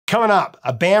Coming up,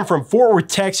 a band from Fort Worth,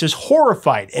 Texas,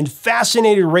 horrified and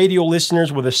fascinated radio listeners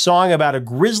with a song about a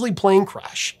grisly plane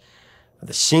crash.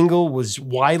 The single was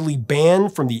widely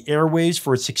banned from the airwaves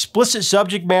for its explicit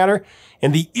subject matter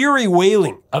and the eerie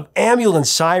wailing of ambulance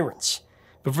sirens.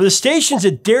 But for the stations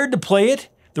that dared to play it,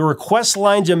 the request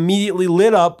lines immediately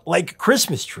lit up like a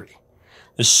Christmas tree.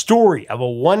 The story of a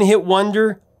one-hit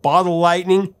wonder, Bottle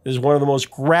Lightning, is one of the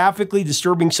most graphically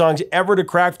disturbing songs ever to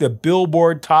crack the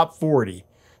Billboard Top 40.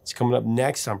 It's coming up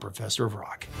next on Professor of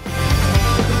Rock.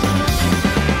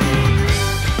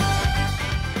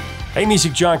 Hey,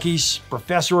 music junkies,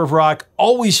 Professor of Rock,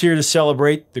 always here to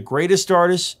celebrate the greatest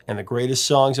artists and the greatest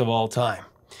songs of all time.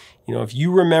 You know, if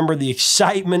you remember the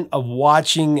excitement of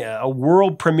watching a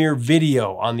world premiere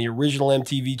video on the original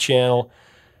MTV channel,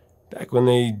 back when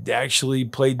they actually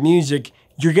played music,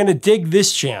 you're going to dig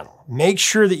this channel. Make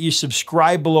sure that you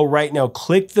subscribe below right now.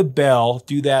 Click the bell.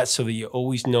 Do that so that you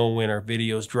always know when our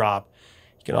videos drop.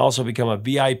 You can also become a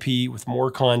VIP with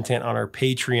more content on our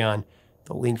Patreon.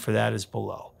 The link for that is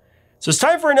below. So it's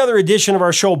time for another edition of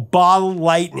our show, Bottle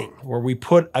Lightning, where we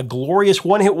put a glorious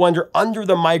one-hit wonder under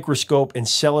the microscope and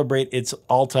celebrate its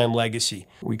all-time legacy.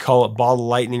 We call it Bottle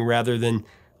Lightning rather than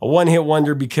a one-hit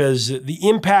wonder because the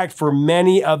impact for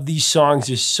many of these songs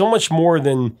is so much more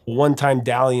than one-time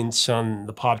dalliance on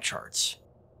the pop charts.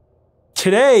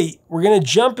 Today, we're going to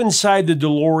jump inside the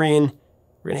DeLorean.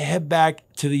 We're going to head back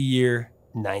to the year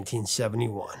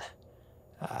 1971.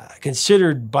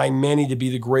 Considered by many to be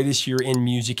the greatest year in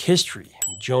music history.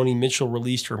 Joni Mitchell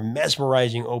released her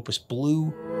mesmerizing opus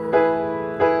Blue.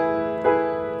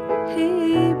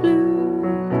 Hey, Blue.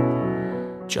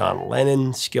 John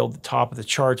Lennon scaled the top of the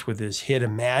charts with his hit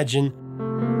Imagine.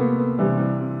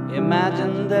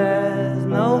 Imagine there's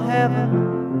no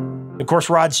heaven. Of course,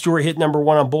 Rod Stewart hit #1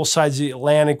 on both sides of the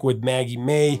Atlantic with Maggie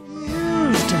May.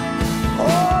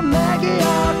 Oh, Maggie,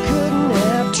 I couldn't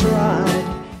have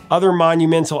tried. Other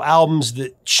monumental albums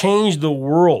that changed the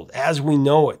world as we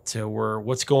know it were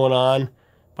What's Going On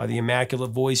by the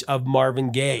immaculate voice of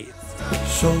Marvin Gaye.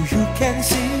 So you can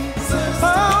see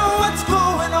what's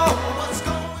going on,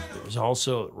 There was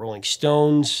also Rolling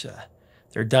Stones,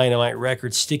 their dynamite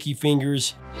record Sticky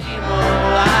Fingers.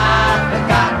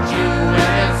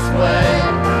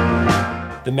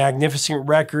 The magnificent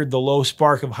record The Low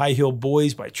Spark of High Heel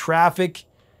Boys by Traffic.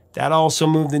 That also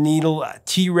moved the needle.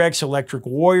 T-Rex, Electric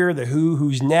Warrior, The Who,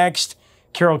 Who's Next,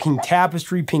 Carole King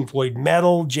Tapestry, Pink Floyd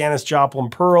Metal, Janis Joplin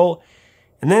Pearl.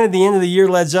 And then at the end of the year,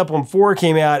 Led Zeppelin 4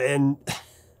 came out and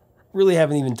really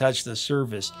haven't even touched the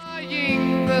surface.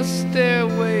 The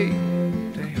stairway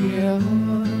to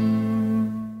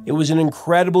heaven. It was an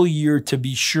incredible year to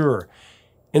be sure.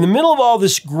 In the middle of all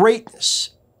this greatness,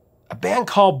 a band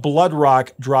called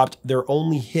Bloodrock dropped their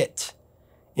only hit.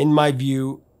 In my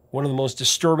view, one of the most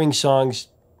disturbing songs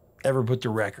ever put to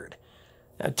record.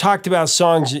 I talked about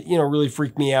songs that, really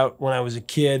freaked me out when I was a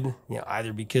kid,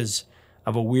 either because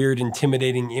of a weird,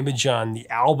 intimidating image on the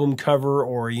album cover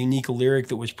or a unique lyric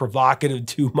that was provocative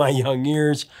to my young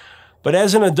ears. But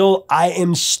as an adult, I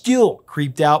am still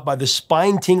creeped out by the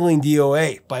spine-tingling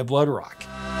DOA by Bloodrock.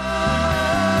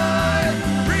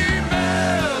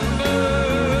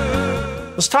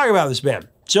 Let's talk about this band.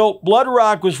 So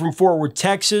Bloodrock was from Fort Worth,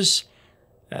 Texas.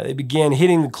 They began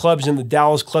hitting the clubs in the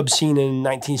Dallas club scene in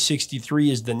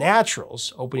 1963 as The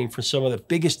Naturals, opening for some of the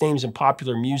biggest names in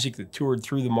popular music that toured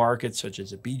through the market, such as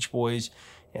the Beach Boys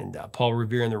and Paul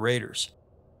Revere and the Raiders.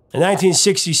 In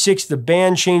 1966, the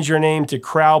band changed their name to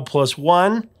Crowd Plus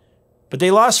One, but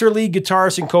they lost their lead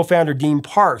guitarist and co-founder Dean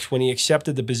Parks when he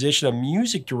accepted the position of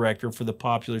music director for the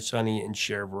popular Sonny and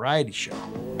Cher variety show.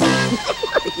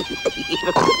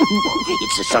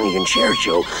 It's the Sonny and Cher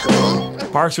show.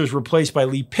 Parks was replaced by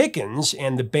Lee Pickens,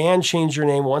 and the band changed their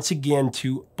name once again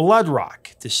to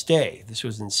Bloodrock to stay. This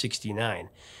was in '69.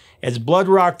 As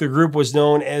Bloodrock, the group was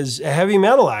known as a heavy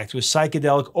metal act with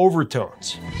psychedelic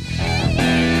overtones.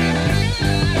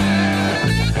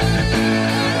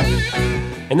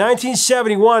 In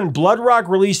 1971, Bloodrock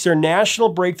released their national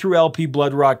breakthrough LP,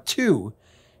 Bloodrock 2,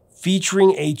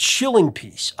 featuring a chilling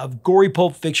piece of gory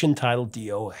pulp fiction titled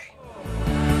DOA.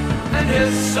 And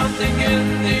there's something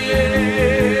in the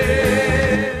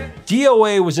air.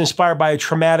 DOA was inspired by a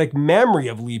traumatic memory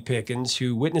of Lee Pickens,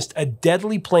 who witnessed a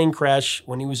deadly plane crash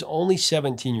when he was only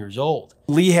 17 years old.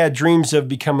 Lee had dreams of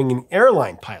becoming an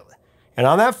airline pilot, and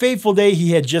on that fateful day,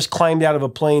 he had just climbed out of a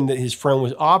plane that his friend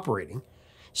was operating.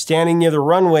 Standing near the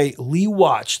runway, Lee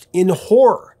watched in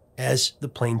horror as the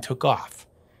plane took off.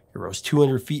 It rose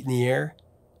 200 feet in the air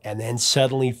and then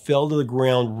suddenly fell to the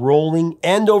ground, rolling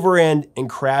end over end and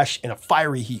crashed in a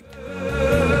fiery heap. We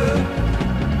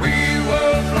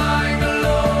were flying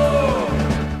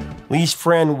alone Lee's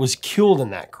friend was killed in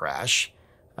that crash.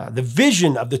 The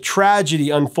vision of the tragedy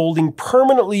unfolding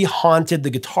permanently haunted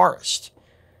the guitarist,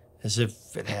 as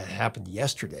if it had happened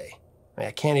yesterday.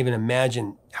 I can't even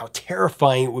imagine how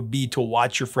terrifying it would be to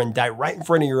watch your friend die right in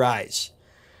front of your eyes.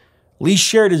 Lee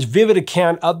shared his vivid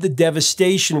account of the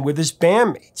devastation with his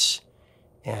bandmates,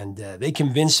 and they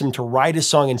convinced him to write a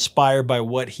song inspired by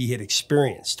what he had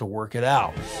experienced to work it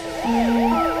out.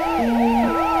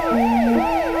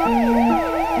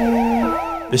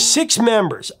 The 6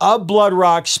 members of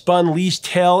Bloodrock spun Lee's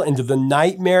tale into the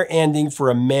nightmare ending for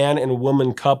a man and a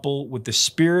woman couple, with the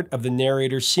spirit of the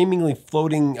narrator seemingly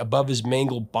floating above his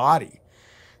mangled body,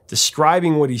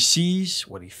 describing what he sees,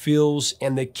 what he feels,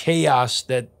 and the chaos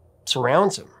that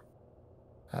surrounds him.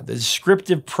 The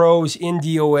descriptive prose in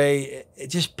DOA, it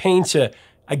just paints a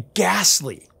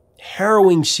ghastly,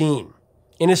 harrowing scene.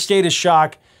 In a state of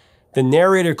shock, the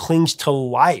narrator clings to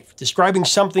life, describing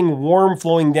something warm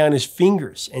flowing down his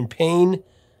fingers and pain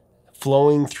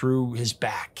flowing through his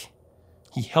back.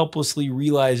 He helplessly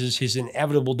realizes his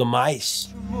inevitable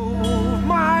demise. Move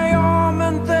my arm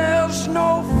and there's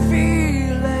no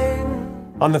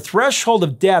feeling. On the threshold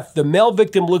of death, the male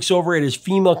victim looks over at his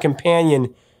female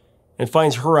companion and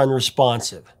finds her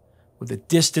unresponsive, with a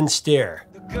distant stare.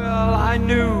 The girl I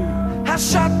knew has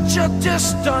such a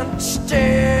distant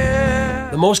stare.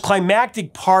 The most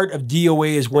climactic part of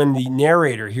DOA is when the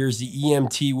narrator hears the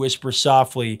EMT whisper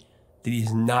softly that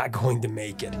he's not going to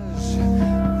make it.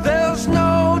 There's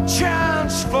no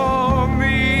chance for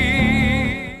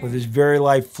me. With his very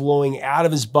life flowing out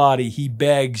of his body, he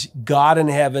begs God in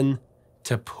heaven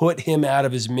to put him out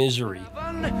of his misery.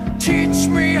 Teach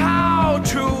me how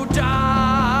to die.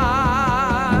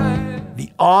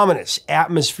 The ominous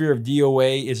atmosphere of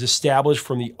DOA is established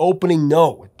from the opening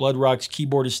note with Bloodrock's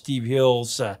keyboardist Steve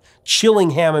Hill's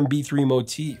chilling Hammond B3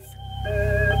 motif.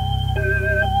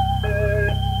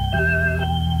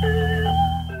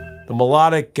 The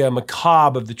melodic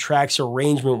macabre of the track's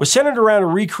arrangement was centered around a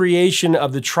recreation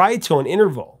of the tritone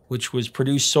interval, which was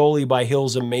produced solely by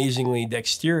Hill's amazingly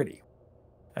dexterity.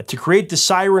 To create the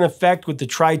siren effect with the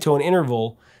tritone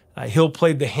interval, Hill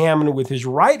played the Hammond with his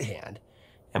right hand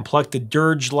and plucked the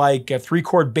dirge-like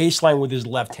 3-chord bass line with his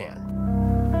left hand.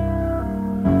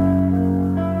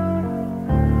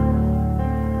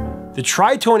 The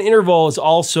tritone interval is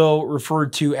also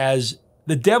referred to as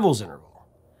the devil's interval.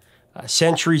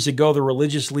 Centuries ago, the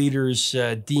religious leaders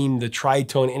deemed the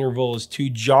tritone interval as too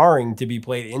jarring to be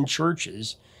played in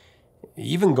churches,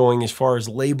 even going as far as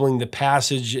labeling the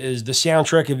passage as the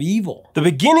soundtrack of evil. The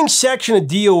beginning section of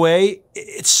DOA,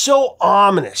 it's so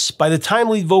ominous. By the time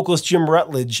lead vocalist Jim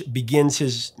Rutledge begins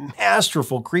his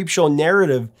masterful creepshow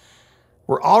narrative,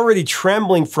 we're already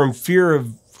trembling from fear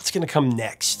of what's going to come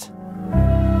next.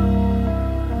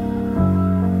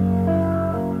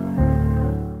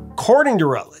 According to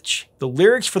Rutledge, the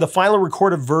lyrics for the final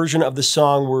recorded version of the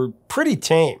song were pretty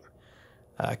tame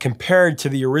compared to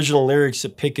the original lyrics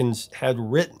that Pickens had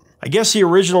written. I guess the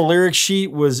original lyric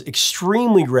sheet was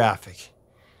extremely graphic.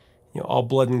 All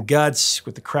blood and guts,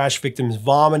 with the crash victims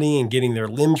vomiting and getting their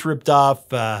limbs ripped off.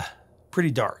 Pretty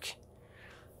dark.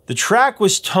 The track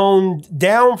was toned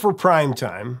down for prime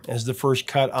time as the first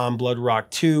cut on Bloodrock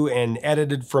 2 and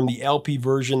edited from the LP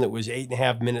version that was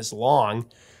 8.5 minutes long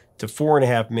to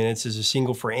 4.5 minutes as a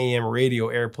single for AM radio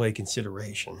airplay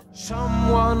consideration.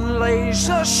 Someone lays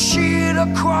a sheet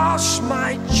across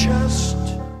my chest.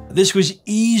 This was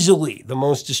easily the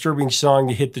most disturbing song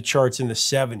to hit the charts in the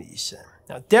 70s.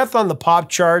 Now, death on the pop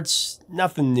charts,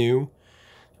 nothing new.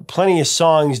 Plenty of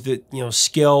songs that,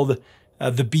 scaled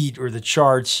the beat or the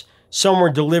charts. Some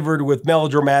were delivered with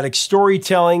melodramatic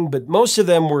storytelling, but most of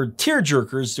them were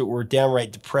tearjerkers that were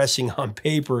downright depressing on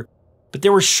paper. But they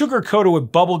were sugar-coated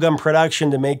with bubblegum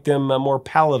production to make them more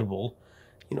palatable,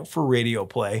 for radio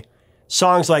play.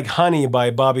 Songs like Honey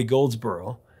by Bobby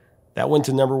Goldsboro, that went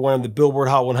to #1 of the Billboard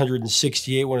Hot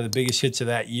 168, one of the biggest hits of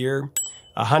that year.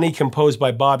 Honey, composed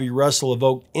by Bobby Russell,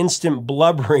 evoked instant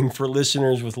blubbering for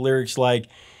listeners with lyrics like,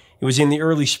 "It was in the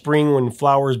early spring when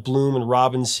flowers bloom and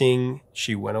robins sing,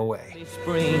 she went away."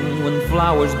 Spring when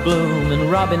flowers bloom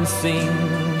and robins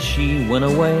sing, she went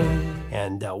away.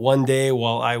 And one day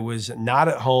while I was not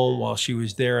at home, while she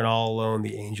was there and all alone,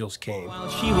 the angels came. While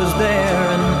she was there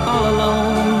and all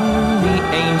alone, the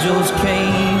angels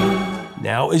came.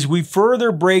 Now, as we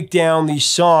further break down these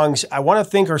songs, I want to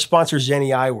thank our sponsor,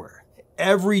 Zenni Eyewear.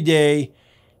 Every day,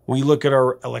 we look at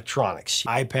our electronics,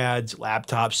 iPads,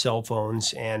 laptops, cell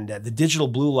phones, and the digital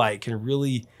blue light can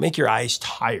really make your eyes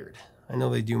tired. I know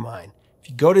they do mine. If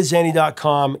you go to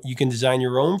Zenni.com, you can design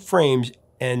your own frames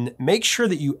and make sure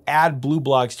that you add blue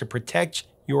blocks to protect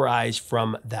your eyes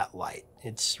from that light.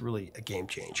 It's really a game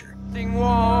changer. Something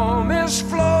warm is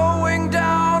flowing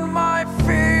down my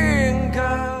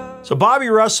finger. So Bobby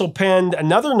Russell penned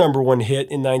another #1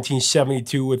 hit in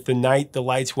 1972 with The Night the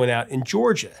Lights Went Out in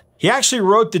Georgia. He actually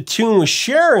wrote the tune with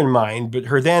Cher in mind, but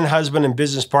her then husband and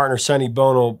business partner Sonny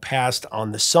Bono passed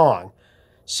on the song.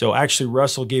 So actually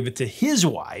Russell gave it to his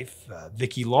wife,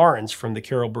 Vicki Lawrence from The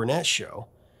Carol Burnett Show.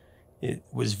 It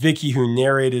was Vicki who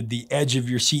narrated the edge of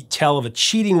your seat tale of a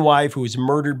cheating wife who was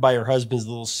murdered by her husband's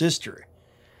little sister.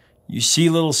 You see,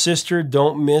 little sister,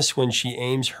 don't miss when she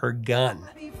aims her gun.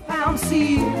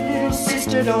 See, little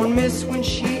sister, don't miss when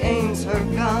she aims her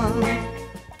gun.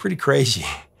 Pretty crazy.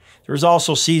 There was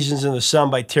also Seasons in the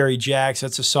Sun by Terry Jacks.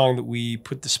 That's a song that we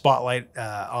put the spotlight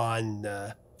on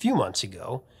a few months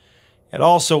ago. It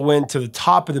also went to the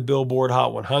top of the Billboard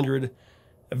Hot 100.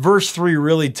 Verse 3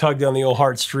 really tugged on the old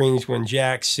heartstrings when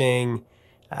Jack sang,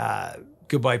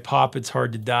 "Goodbye Pop, it's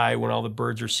hard to die when all the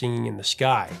birds are singing in the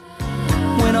sky."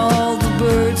 When all the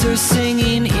birds are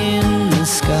singing in the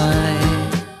sky.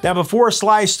 Now, before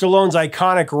Sly Stallone's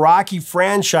iconic Rocky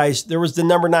franchise, there was the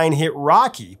 #9 hit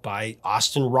Rocky by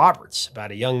Austin Roberts,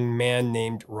 about a young man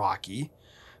named Rocky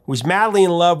who was madly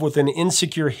in love with an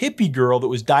insecure hippie girl that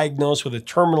was diagnosed with a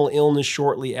terminal illness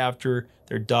shortly after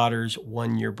their daughter's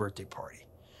 1-year birthday party.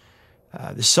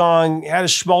 The song had a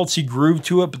schmaltzy groove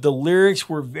to it, but the lyrics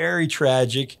were very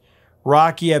tragic.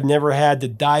 Rocky, I've never had to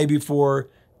die before.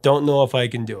 Don't know if I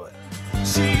can do it.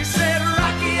 She said,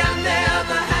 Rocky, I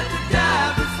never had to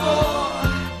die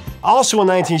before. Also in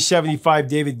 1975,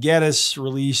 David Geddes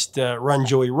released Run,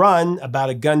 Joey, Run, about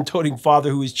a gun-toting father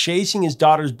who was chasing his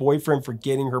daughter's boyfriend for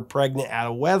getting her pregnant out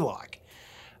of wedlock.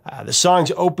 The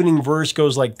song's opening verse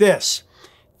goes like this.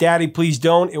 Daddy, please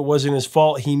don't. It wasn't his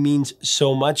fault. He means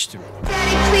so much to me.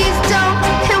 Daddy, please don't.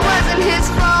 It wasn't his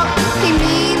fault. He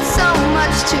means so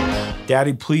much to me.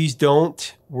 Daddy, please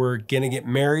don't. We're gonna get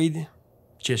married.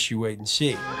 Just you wait and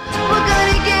see. We're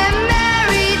gonna get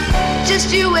married.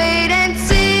 Just you wait and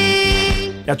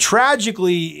see. Now,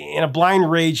 tragically, in a blind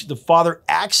rage, the father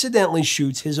accidentally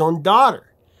shoots his own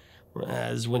daughter,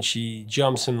 as when she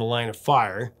jumps in the line of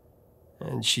fire,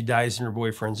 and she dies in her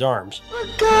boyfriend's arms. We're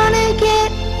gonna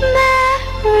get married.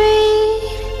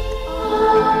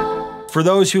 For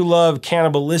those who love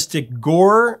cannibalistic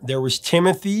gore, there was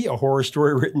Timothy, a horror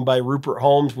story written by Rupert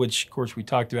Holmes, which, of course, we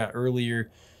talked about earlier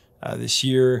this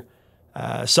year.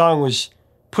 The song was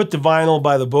put to vinyl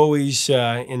by the Bowies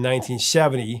in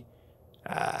 1970.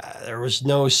 There was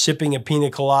no sipping of pina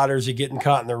coladas or getting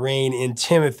caught in the rain in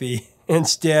Timothy.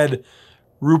 Instead,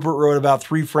 Rupert wrote about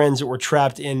 3 friends that were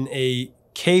trapped in a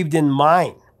caved-in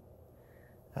mine.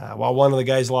 While one of the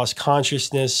guys lost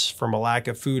consciousness from a lack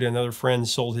of food, another friend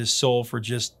sold his soul for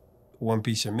just 1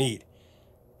 piece of meat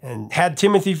and had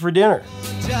Timothy for dinner.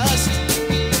 Just a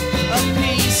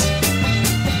piece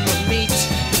of meat.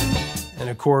 And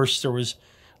of course, there was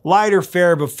lighter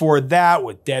fare before that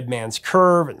with Dead Man's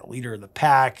Curve and The Leader of the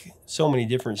Pack. So many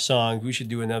different songs. We should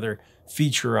do another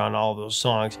feature on all those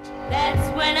songs. That's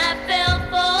when I fell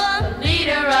for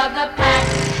leader of the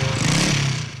pack.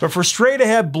 But for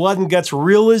straight-ahead blood and guts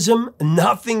realism,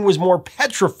 nothing was more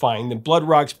petrifying than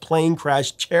Bloodrock's Plane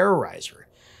Crash Terrorizer.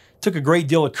 It took a great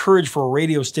deal of courage for a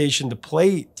radio station to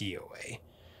play DOA.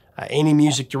 Any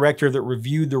music director that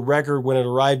reviewed the record when it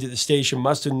arrived at the station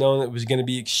must have known it was going to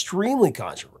be extremely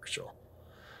controversial.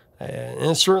 And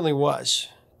it certainly was.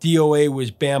 DOA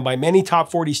was banned by many top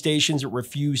 40 stations that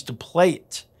refused to play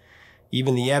it.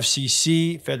 Even the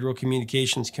FCC, Federal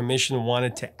Communications Commission,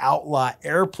 wanted to outlaw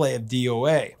airplay of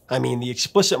DOA. I mean, the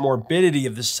explicit morbidity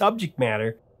of the subject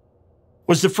matter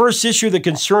was the first issue that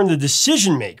concerned the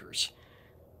decision makers.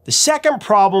 The second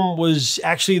problem was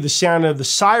actually the sound of the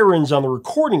sirens on the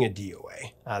recording of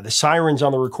DOA. The sirens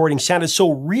on the recording sounded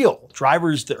so real.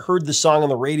 Drivers that heard the song on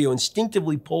the radio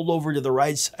instinctively pulled over to the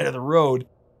right side of the road,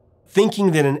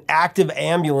 thinking that an active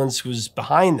ambulance was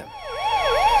behind them.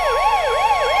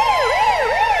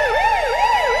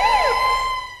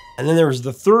 And then there was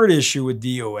the third issue with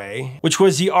DOA, which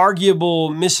was the arguable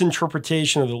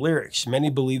misinterpretation of the lyrics.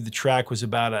 Many believed the track was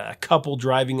about a couple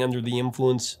driving under the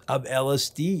influence of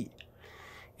LSD.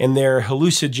 In their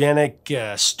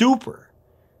hallucinogenic stupor,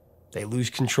 they lose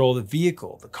control of the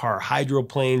vehicle. The car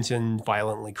hydroplanes and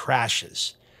violently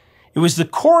crashes. It was the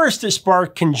chorus that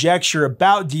sparked conjecture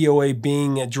about DOA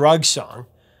being a drug song.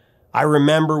 I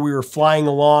remember we were flying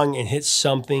along and hit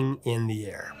something in the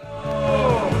air.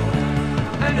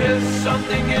 And there's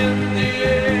something in the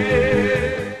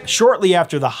air. Shortly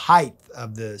after the height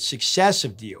of the success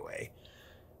of DOA,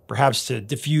 perhaps to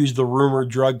diffuse the rumored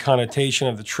drug connotation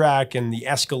of the track and the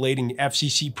escalating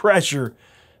FCC pressure,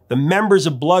 The members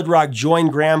of Bloodrock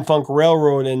joined Grand Funk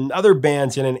Railroad and other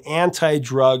bands in an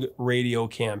anti-drug radio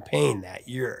campaign that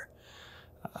year.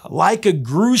 Like a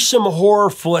gruesome horror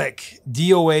flick,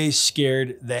 DOA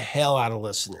scared the hell out of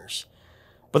listeners.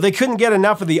 But they couldn't get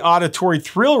enough of the auditory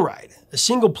thrill ride. A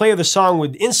single play of the song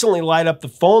would instantly light up the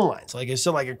phone lines, like I said,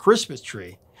 like a Christmas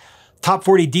tree. Top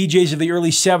 40 DJs of the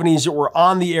early 70s that were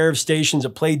on the air of stations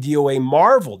that played DOA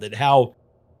marveled at how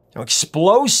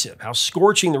explosive, how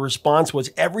scorching the response was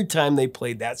every time they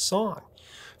played that song.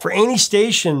 For any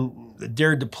station that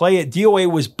dared to play it,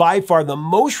 DOA was by far the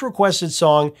most requested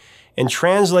song and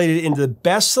translated into the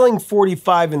best-selling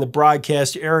 45 in the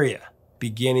broadcast area,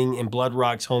 beginning in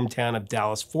Bloodrock's hometown of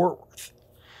Dallas-Fort Worth.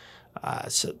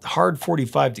 It's a hard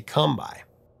 45 to come by.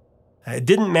 It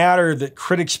didn't matter that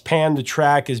critics panned the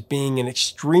track as being in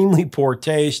extremely poor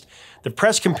taste. The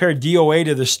press compared DOA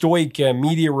to the stoic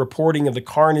media reporting of the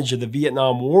carnage of the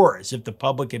Vietnam War, as if the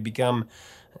public had become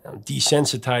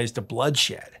desensitized to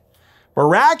bloodshed.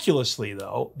 Miraculously,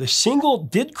 though, the single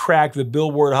did crack the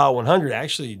Billboard Hot 100,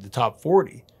 actually the top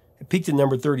 40. It peaked at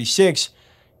number 36.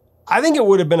 I think it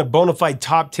would have been a bona fide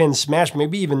top 10 smash,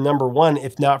 maybe even number 1,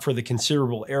 if not for the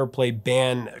considerable airplay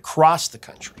ban across the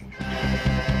country.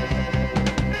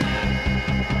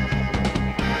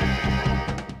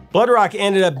 Bloodrock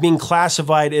ended up being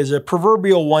classified as a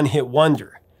proverbial one-hit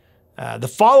wonder. The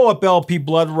follow-up LP,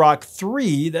 Bloodrock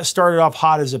 3, that started off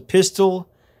hot as a pistol.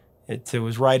 It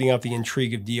was riding out the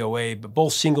intrigue of DOA, but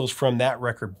both singles from that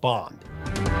record bombed.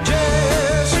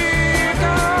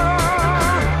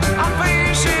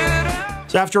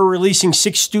 So after releasing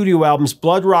 6 studio albums,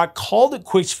 Bloodrock called it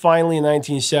quits finally in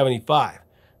 1975.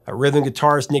 Rhythm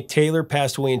guitarist Nick Taylor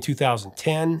passed away in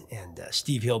 2010, and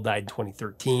Steve Hill died in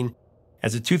 2013.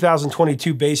 As the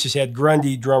 2022 bassist Ed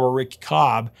Grundy, drummer Rick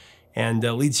Cobb, and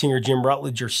lead singer Jim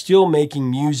Rutledge are still making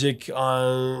music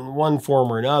on one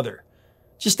form or another.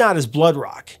 Just not as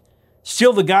Bloodrock.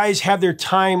 Still, the guys have their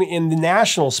time in the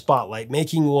national spotlight,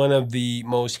 making one of the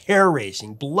most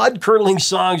hair-raising, blood-curdling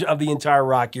songs of the entire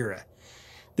rock era.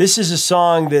 This is a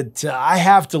song that I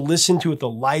have to listen to with the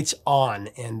lights on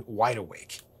and wide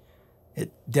awake.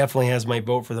 It definitely has my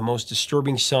vote for the most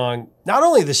disturbing song, not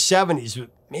only of the 70s, but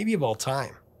maybe of all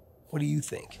time. What do you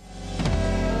think?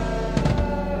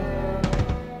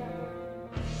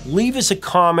 Leave us a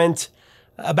comment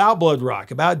about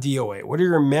Bloodrock, about DOA. What are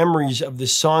your memories of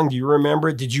this song? Do you remember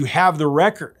it? Did you have the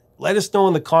record? Let us know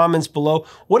in the comments below.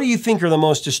 What do you think are the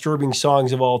most disturbing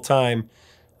songs of all time?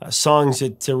 Songs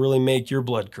that really make your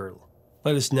blood curdle.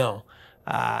 Let us know.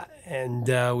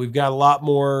 We've got a lot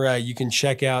more. You can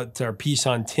check out our piece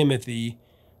on Timothy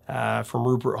from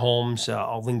Rupert Holmes.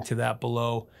 I'll link to that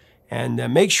below. And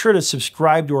make sure to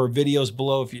subscribe to our videos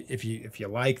below if you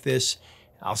like this.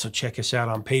 Also check us out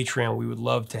on Patreon. We would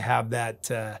love to have that.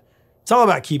 It's all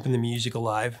about keeping the music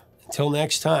alive. Until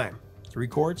next time, 3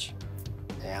 chords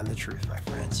and the truth, my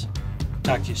friends.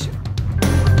 Talk to you soon.